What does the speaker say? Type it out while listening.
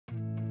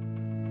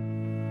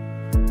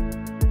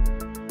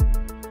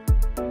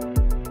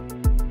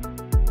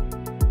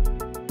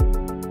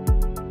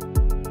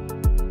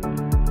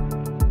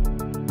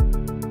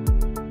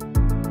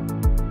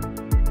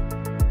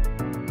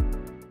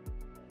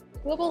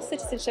Global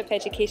citizenship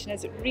education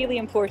is really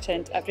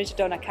important at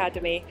Bridgetdawn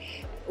Academy.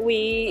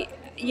 We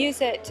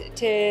use it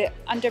to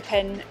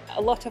underpin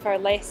a lot of our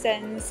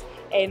lessons,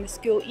 the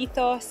school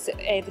ethos.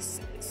 The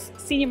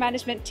senior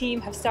management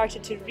team have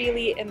started to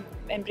really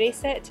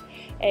embrace it,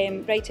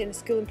 writing the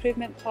school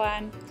improvement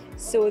plan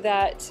so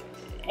that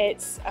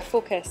it's a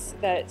focus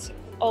that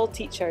all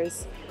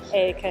teachers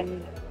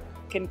can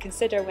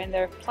consider when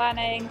they're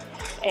planning.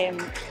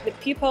 The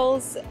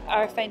pupils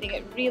are finding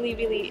it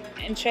really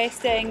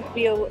interesting,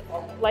 real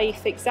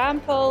life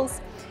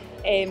examples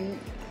in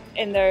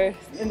their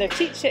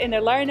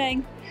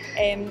learning.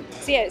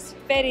 So yeah, it's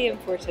very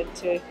important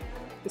to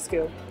the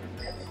school.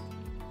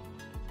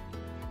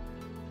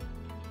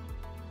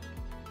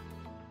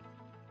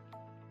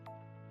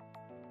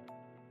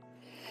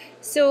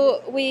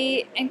 So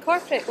we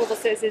incorporate global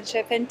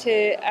citizenship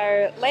into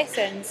our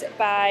lessons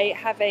by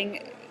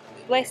having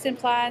lesson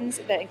plans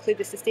that include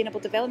the Sustainable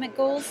Development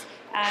Goals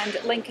and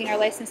linking our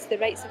lessons to the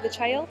rights of the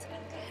child.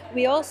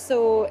 We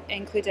also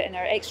include it in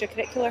our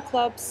extracurricular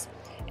clubs,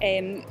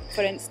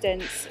 for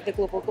instance the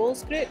Global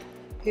Goals Group,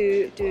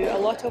 who do a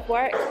lot of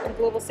work on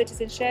global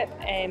citizenship,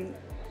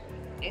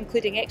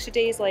 including extra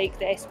days like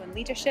the S1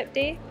 Leadership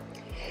Day.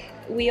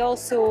 We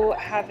also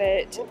have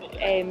it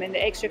in the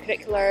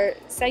extracurricular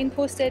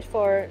signposted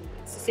for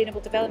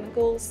Sustainable Development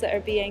Goals that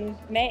are being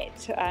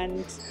met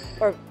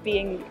or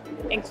being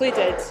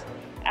included,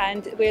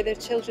 and where the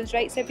children's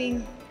rights are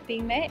being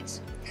met.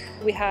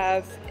 We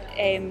have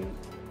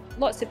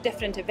lots of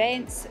different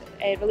events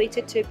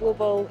related to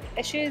global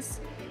issues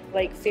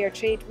like Fair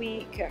Trade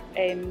Week,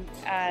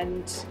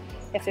 and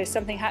if there's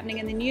something happening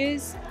in the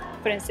news,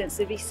 for instance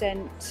the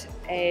recent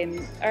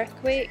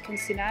earthquake and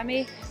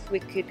tsunami, we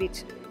could be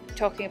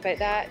talking about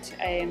that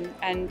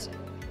and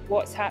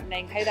what's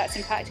happening, how that's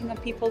impacting on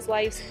people's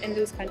lives in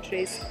those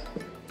countries.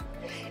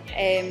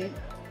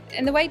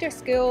 In the wider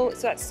school,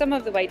 so that's some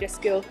of the wider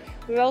school,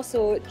 we're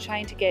also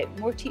trying to get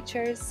more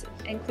teachers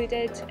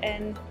included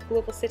in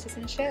global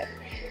citizenship,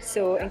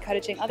 so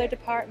encouraging other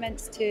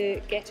departments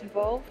to get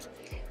involved.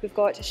 We've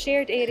got a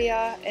shared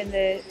area in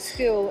the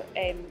school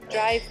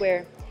drive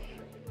where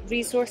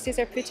resources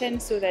are put in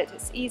so that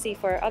it's easy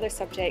for other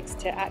subjects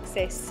to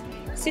access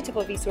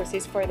suitable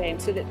resources for them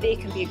so that they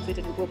can be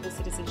included in global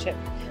citizenship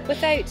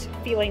without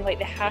feeling like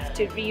they have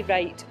to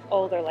rewrite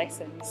all their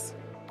lessons.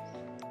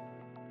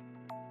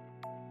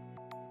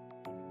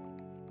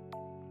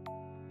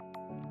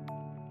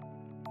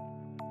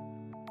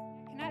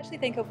 I actually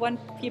think of one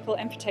pupil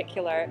in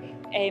particular.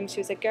 She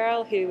was a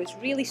girl who was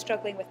really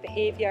struggling with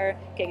behaviour,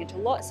 getting into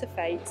lots of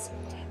fights,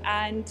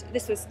 and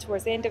this was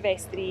towards the end of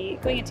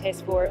S3, going into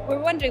S4. We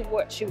were wondering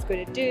what she was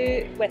going to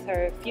do with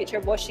her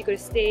future. Was she going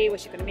to stay?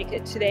 Was she going to make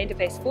it to the end of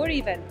S4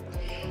 even?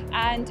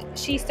 And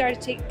she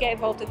started to get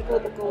involved in the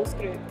Global Goals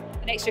group,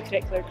 an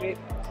extracurricular group,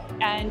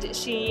 and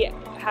she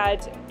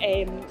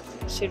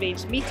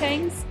arranged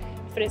meetings,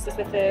 for instance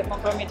with the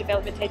Montgomery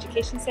Development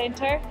Education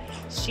Centre.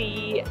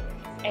 She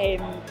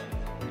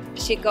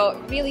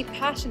got really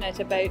passionate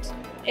about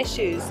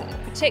issues,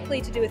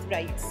 particularly to do with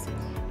rights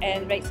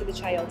and rights of the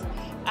child.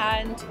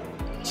 And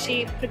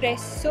she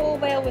progressed so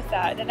well with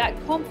that and that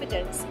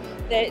confidence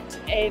that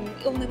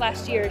only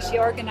last year she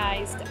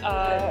organised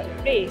a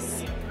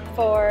race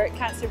for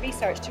cancer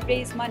research to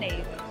raise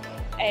money.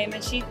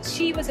 And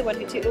she was the one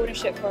who took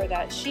ownership for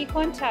that. She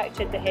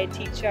contacted the head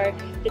teacher,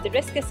 did the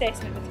risk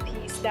assessment with the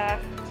PE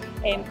staff,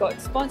 got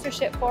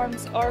sponsorship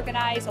forms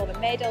organised, all the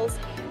medals.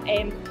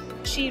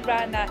 She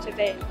ran that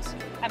event,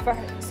 and for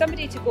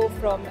somebody to go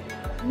from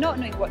not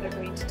knowing what they're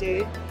going to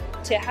do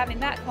to having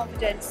that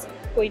confidence,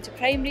 going to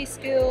primary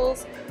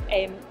schools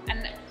and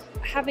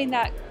having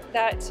that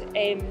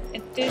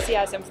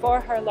enthusiasm for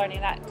her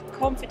learning, that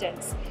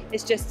confidence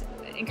is just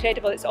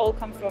incredible. It's all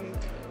come from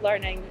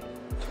learning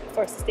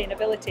for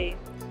sustainability.